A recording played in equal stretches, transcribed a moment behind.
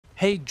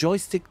Hey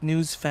Joystick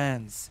News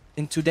fans!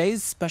 In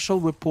today's special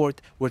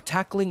report, we're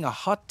tackling a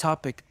hot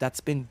topic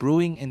that's been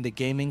brewing in the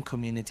gaming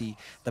community,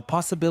 the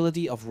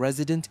possibility of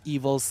Resident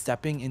Evil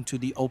stepping into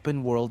the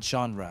open world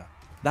genre.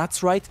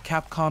 That's right,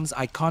 Capcom's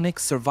iconic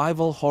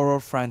survival horror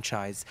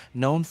franchise,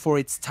 known for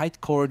its tight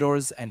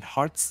corridors and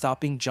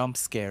heart-stopping jump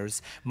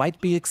scares,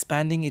 might be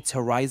expanding its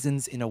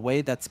horizons in a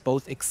way that's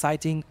both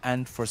exciting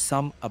and, for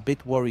some, a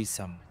bit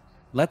worrisome.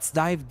 Let's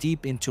dive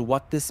deep into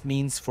what this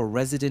means for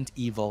Resident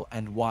Evil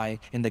and why,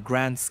 in the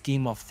grand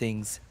scheme of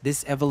things,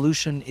 this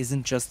evolution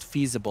isn't just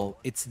feasible,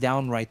 it's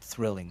downright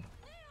thrilling.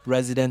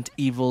 Resident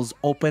Evil's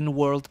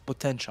open-world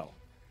potential.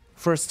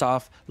 First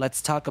off,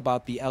 let's talk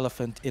about the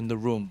elephant in the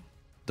room.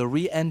 The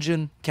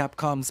Re-Engine,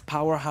 Capcom's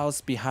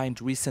powerhouse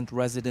behind recent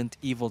Resident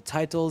Evil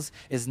titles,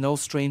 is no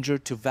stranger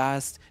to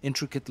vast,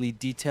 intricately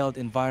detailed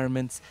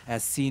environments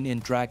as seen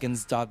in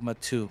Dragon's Dogma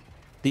 2.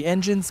 The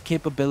engine's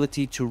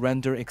capability to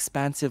render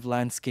expansive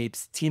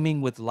landscapes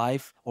teeming with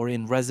life, or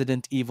in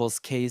Resident Evil's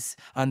case,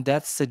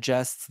 undeath,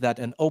 suggests that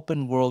an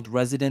open-world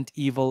Resident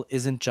Evil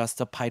isn't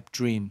just a pipe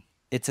dream.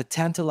 It's a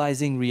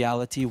tantalizing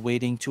reality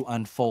waiting to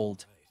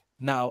unfold.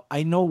 Now,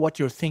 I know what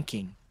you're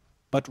thinking,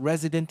 but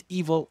Resident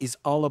Evil is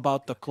all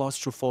about the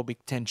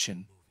claustrophobic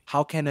tension.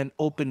 How can an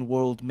open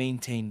world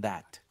maintain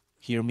that?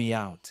 Hear me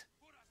out.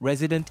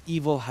 Resident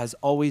Evil has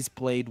always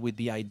played with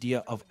the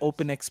idea of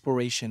open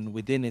exploration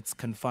within its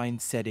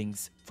confined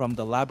settings, from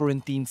the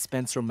labyrinthine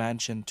Spencer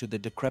Mansion to the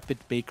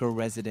decrepit Baker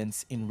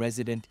residence in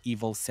Resident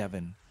Evil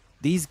 7.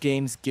 These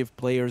games give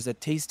players a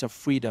taste of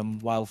freedom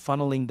while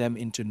funneling them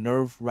into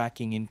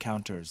nerve-wracking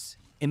encounters.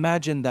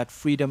 Imagine that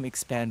freedom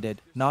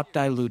expanded, not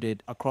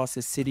diluted, across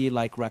a city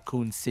like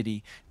Raccoon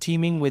City,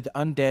 teeming with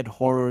undead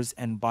horrors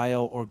and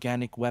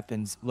bio-organic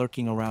weapons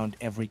lurking around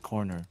every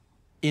corner.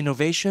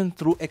 Innovation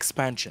through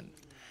expansion.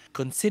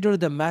 Consider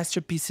the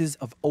masterpieces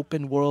of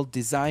open-world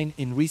design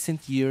in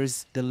recent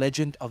years: The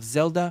Legend of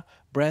Zelda,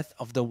 Breath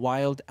of the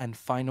Wild, and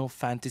Final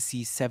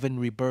Fantasy VII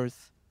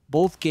Rebirth.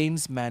 Both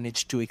games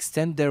managed to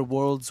extend their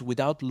worlds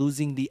without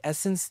losing the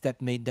essence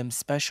that made them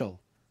special.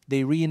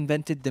 They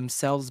reinvented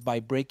themselves by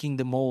breaking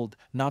the mold,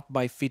 not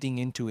by fitting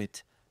into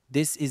it.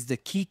 This is the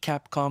key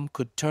Capcom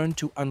could turn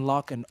to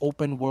unlock an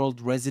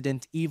open-world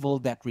Resident Evil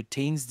that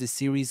retains the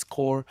series'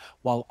 core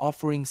while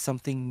offering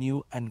something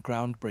new and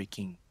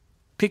groundbreaking.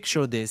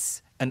 Picture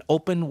this: an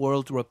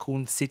open-world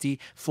Raccoon City,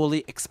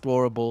 fully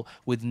explorable,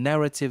 with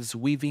narratives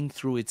weaving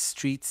through its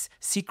streets,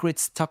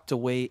 secrets tucked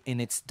away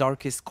in its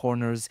darkest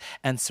corners,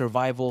 and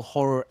survival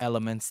horror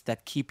elements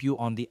that keep you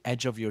on the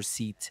edge of your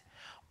seat.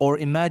 Or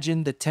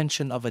imagine the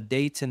tension of a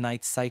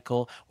day-to-night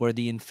cycle where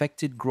the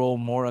infected grow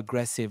more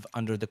aggressive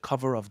under the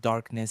cover of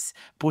darkness,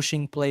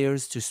 pushing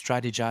players to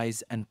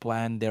strategize and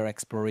plan their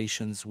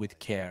explorations with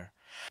care.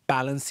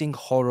 Balancing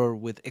horror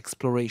with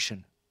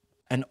exploration.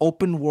 An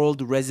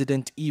open-world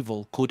Resident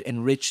Evil could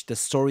enrich the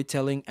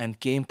storytelling and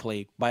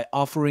gameplay by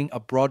offering a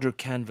broader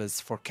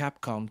canvas for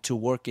Capcom to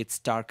work its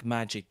dark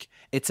magic.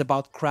 It's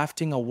about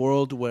crafting a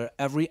world where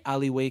every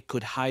alleyway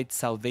could hide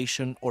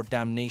salvation or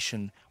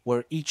damnation,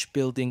 where each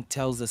building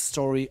tells a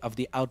story of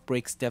the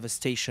outbreak's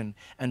devastation,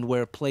 and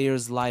where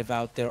players live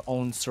out their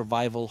own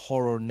survival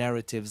horror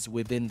narratives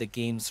within the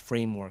game's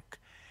framework.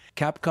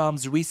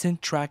 Capcom's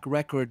recent track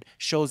record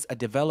shows a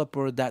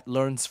developer that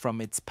learns from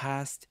its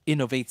past,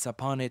 innovates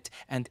upon it,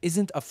 and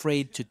isn't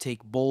afraid to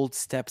take bold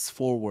steps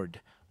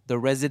forward. The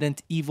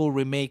Resident Evil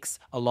remakes,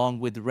 along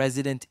with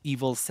Resident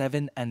Evil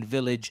 7 and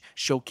Village,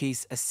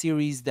 showcase a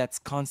series that's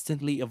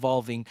constantly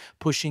evolving,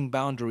 pushing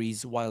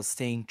boundaries while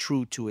staying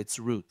true to its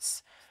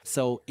roots.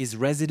 So, is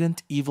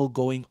Resident Evil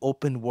going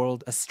open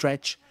world a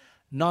stretch?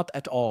 Not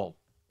at all.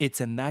 It's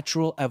a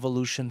natural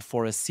evolution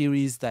for a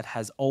series that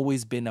has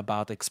always been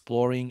about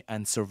exploring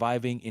and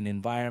surviving in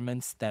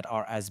environments that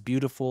are as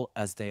beautiful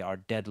as they are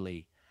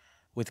deadly.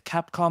 With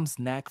Capcom's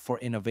knack for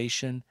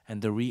innovation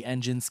and the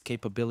Re-Engine's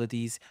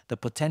capabilities, the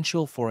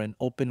potential for an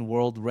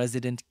open-world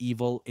Resident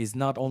Evil is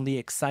not only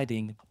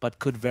exciting, but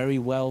could very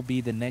well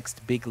be the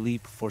next big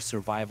leap for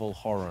survival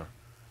horror.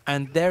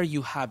 And there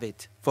you have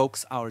it,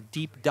 folks, our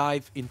deep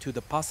dive into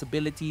the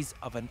possibilities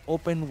of an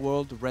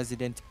open-world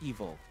Resident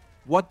Evil.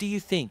 What do you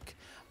think?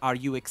 Are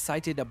you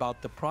excited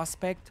about the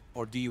prospect,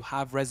 or do you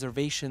have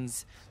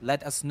reservations?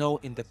 Let us know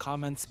in the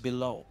comments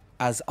below.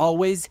 As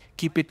always,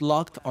 keep it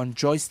locked on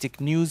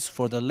Joystick News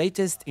for the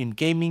latest in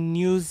gaming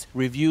news,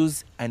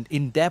 reviews, and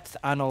in-depth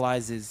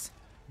analyses.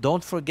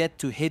 Don't forget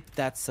to hit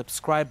that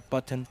subscribe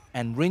button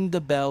and ring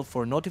the bell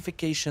for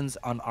notifications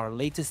on our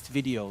latest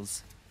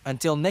videos.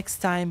 Until next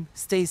time,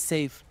 stay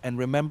safe and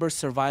remember,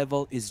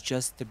 survival is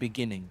just the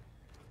beginning.